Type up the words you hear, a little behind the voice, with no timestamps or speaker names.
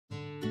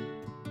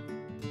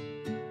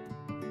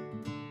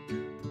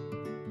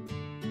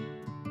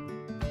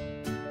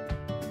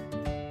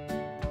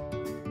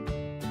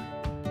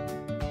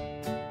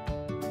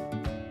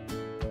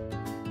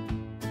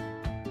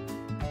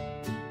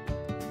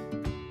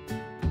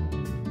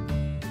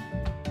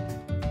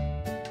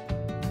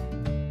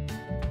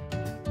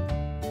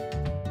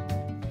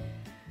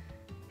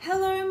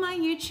Hello my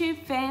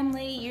YouTube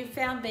family, you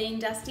found me,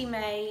 Dusty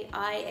May.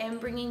 I am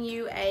bringing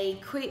you a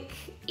quick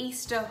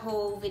Easter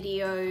haul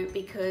video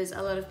because a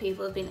lot of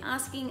people have been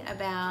asking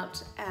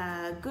about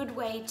a good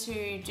way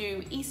to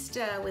do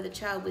Easter with a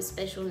child with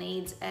special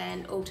needs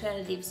and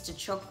alternatives to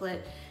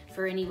chocolate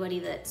for anybody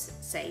that's,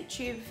 say,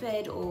 tube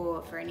fed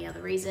or for any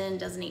other reason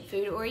doesn't eat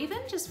food, or even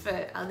just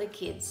for other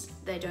kids.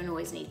 They don't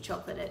always need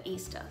chocolate at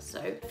Easter.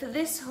 So for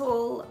this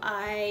haul,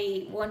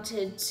 I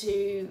wanted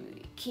to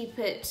keep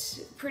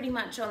it pretty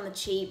much on the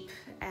cheap,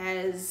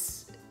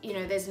 as you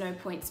know, there's no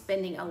point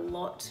spending a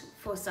lot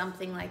for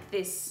something like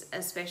this,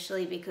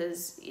 especially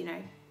because, you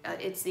know,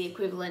 it's the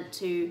equivalent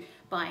to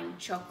buying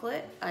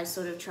chocolate. I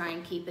sort of try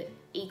and keep it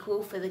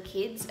equal for the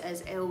kids,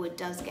 as Elwood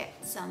does get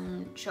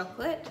some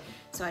chocolate,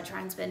 so I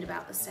try and spend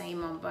about the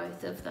same on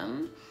both of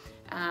them.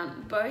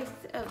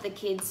 Both of the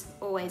kids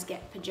always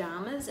get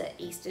pajamas at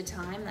Easter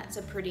time. That's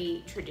a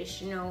pretty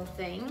traditional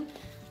thing.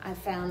 I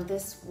found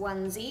this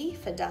onesie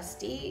for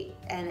Dusty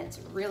and it's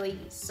really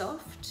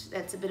soft.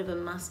 That's a bit of a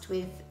must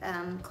with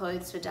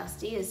clothes for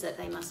Dusty, is that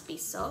they must be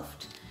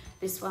soft.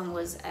 This one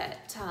was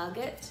at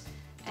Target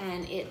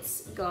and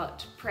it's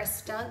got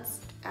press studs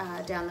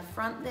down the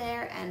front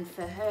there, and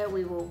for her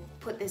we will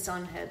put this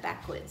on her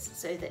backwards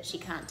so that she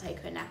can't take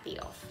her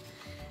nappy off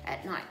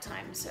at night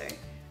time. So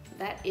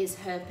that is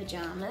her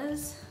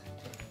pajamas.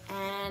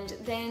 And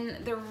then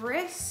the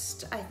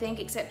rest, I think,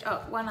 except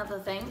one other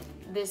thing,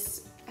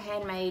 this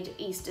handmade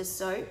Easter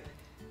soap,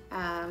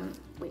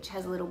 which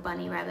has a little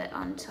bunny rabbit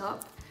on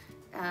top.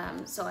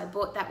 So I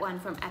bought that one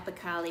from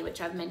Apicali,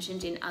 which I've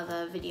mentioned in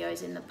other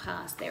videos in the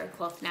past. They're a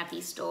cloth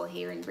nappy store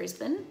here in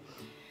Brisbane.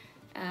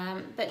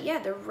 But yeah,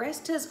 the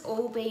rest has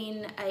all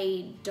been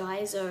a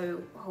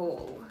dasio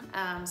haul.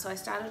 So I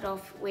started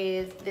off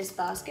with this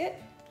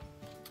basket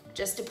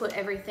just to put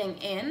everything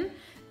in,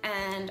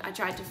 and I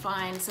tried to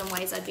find some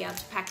ways I'd be able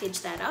to package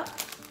that up,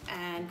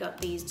 and got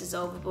these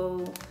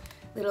dissolvable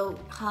little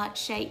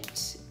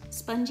heart-shaped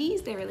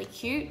spongies. They're really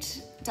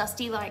cute.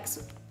 Dusty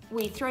likes,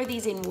 we throw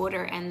these in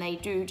water and they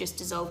do just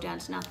dissolve down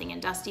to nothing,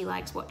 and Dusty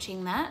likes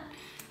watching that.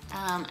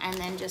 And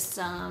then just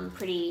some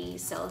pretty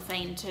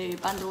cellophane to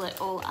bundle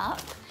it all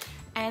up.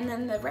 And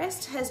then the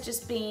rest has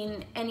just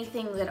been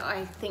anything that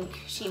I think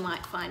she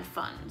might find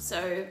fun.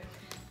 So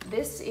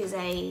this is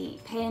a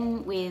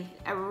pen with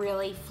a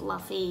really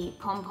fluffy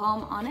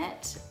pom-pom on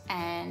it,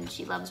 and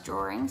she loves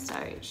drawing, so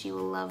she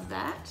will love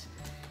that.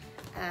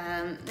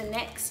 The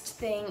next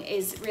thing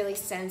is really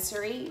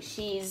sensory.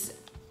 She's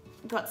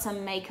got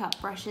some makeup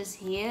brushes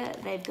here.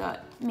 They've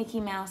got Mickey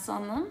Mouse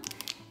on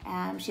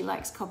them. She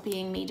likes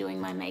copying me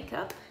doing my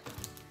makeup.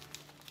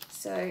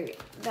 So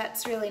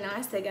that's really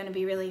nice. They're going to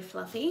be really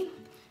fluffy.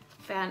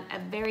 Found a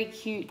very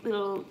cute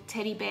little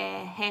teddy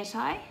bear hair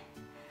tie.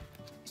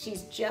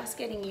 She's just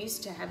getting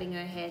used to having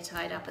her hair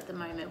tied up at the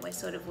moment. We're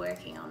sort of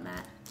working on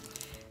that.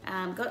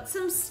 Got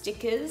some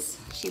stickers.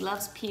 She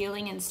loves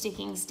peeling and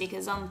sticking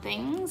stickers on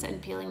things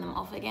and peeling them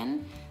off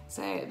again.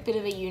 So a bit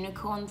of a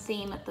unicorn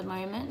theme at the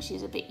moment.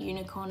 She's a bit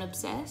unicorn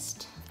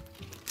obsessed.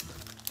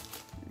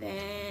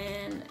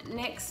 Then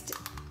next,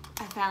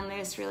 I found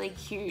this really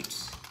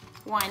cute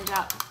wind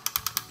up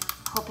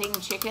hopping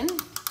chicken.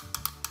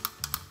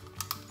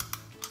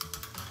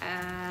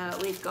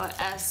 We've got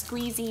a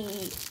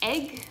squeezy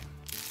egg.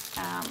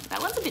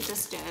 That one's a bit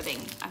disturbing,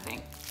 I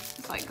think.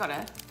 It's like got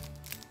a,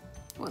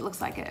 what looks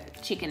like a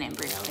chicken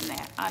embryo in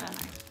there. I don't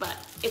know, but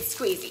it's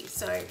squeezy,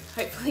 so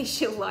hopefully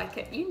she'll like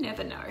it. You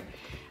never know.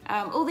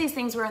 All these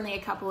things were only a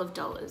couple of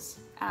dollars.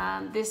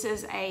 This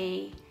is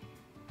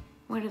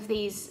one of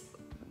these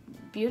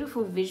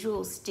beautiful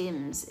visual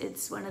stims.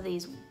 It's one of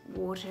these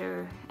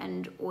water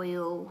and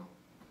oil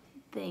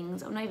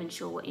things. I'm not even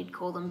sure what you'd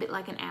call them, a bit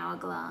like an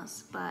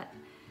hourglass, but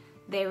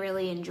they're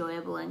really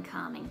enjoyable and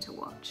calming to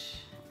watch.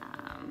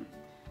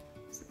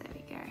 So there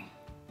we go.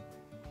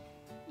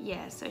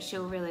 Yeah, so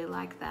she'll really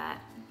like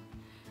that.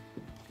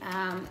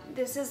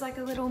 This is like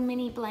a little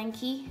mini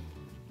blankie.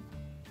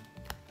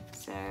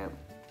 So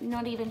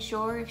not even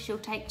sure if she'll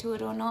take to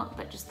it or not,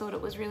 but just thought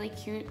it was really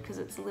cute because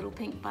it's a little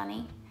pink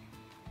bunny.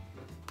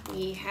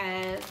 We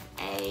have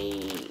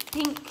a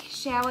pink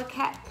shower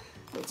cap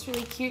that's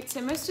really cute. So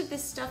most of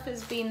this stuff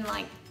has been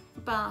like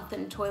bath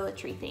and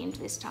toiletry themed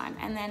this time,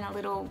 and then a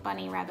little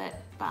bunny rabbit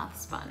bath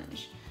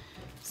sponge.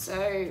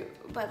 So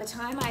by the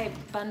time I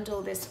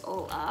bundle this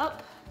all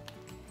up,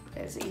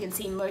 as you can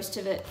see, most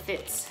of it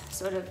fits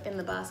sort of in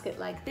the basket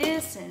like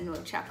this, and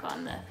we'll chuck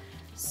on the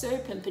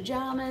soap and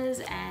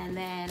pajamas, and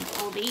then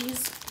all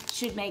these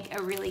should make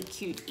a really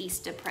cute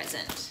Easter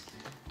present.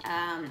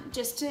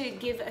 Just to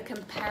give a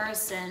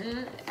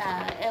comparison,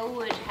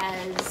 Elwood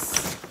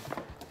has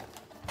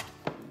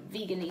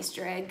vegan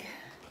Easter egg,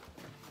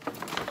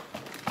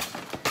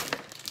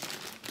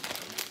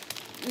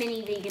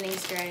 mini vegan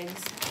Easter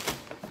eggs,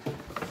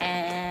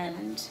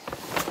 and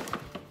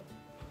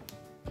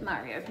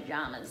Mario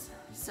pajamas.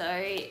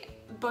 So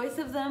both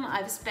of them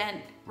I've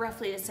spent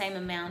roughly the same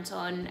amount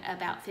on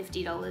about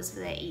 $50 for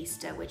their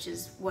Easter, which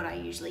is what I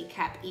usually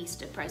cap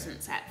Easter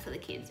presents at for the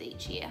kids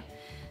each year.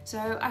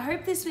 So I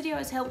hope this video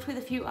has helped with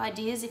a few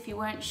ideas if you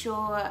weren't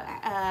sure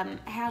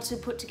how to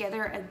put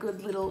together a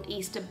good little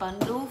Easter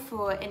bundle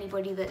for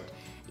anybody that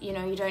you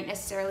don't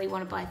necessarily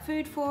want to buy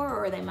food for,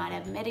 or they might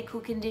have a medical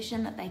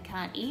condition that they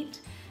can't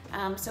eat.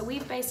 So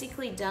we've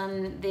basically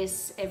done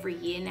this every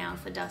year now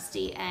for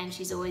Dusty, and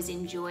she's always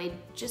enjoyed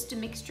just a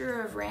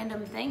mixture of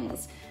random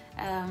things.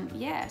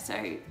 Yeah, so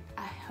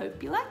I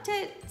hope you liked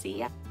it. See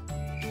ya.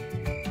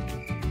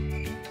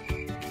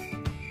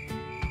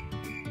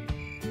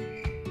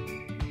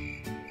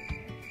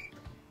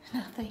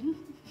 Nothing.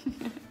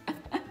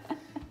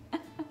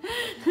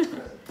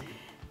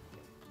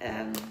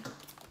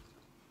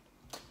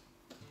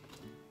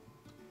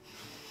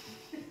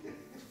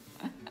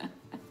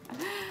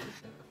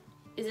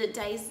 Is it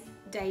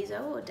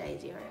Dazo or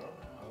Dasio?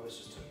 I was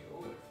just taking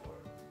your word for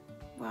it.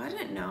 Well, I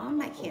don't know. I'm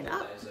making it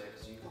up. Dazo,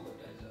 'cause you call it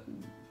Dazo.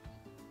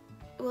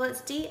 Well,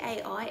 it's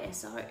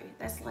D-A-I-S-O.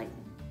 That's like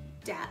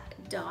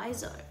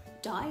Daiso.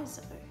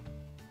 Daiso.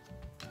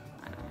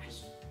 I don't know.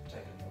 Just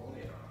taking your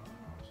word.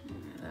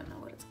 I don't know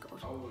what it's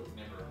called. I would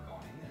never have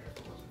gone in there if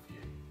it wasn't for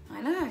you.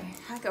 I know.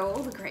 I go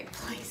all the great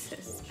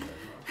places.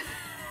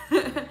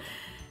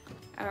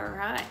 All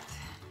right.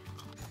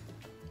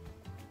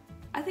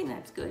 I think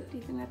that's good. Do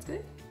you think that's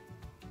good?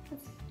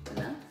 That's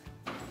enough.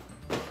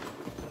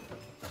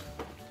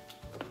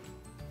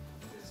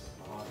 There's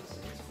a behind the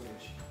scenes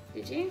footage.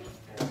 Did you?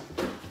 Yeah.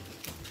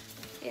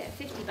 Yeah,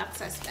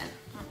 $50 I spent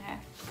on her.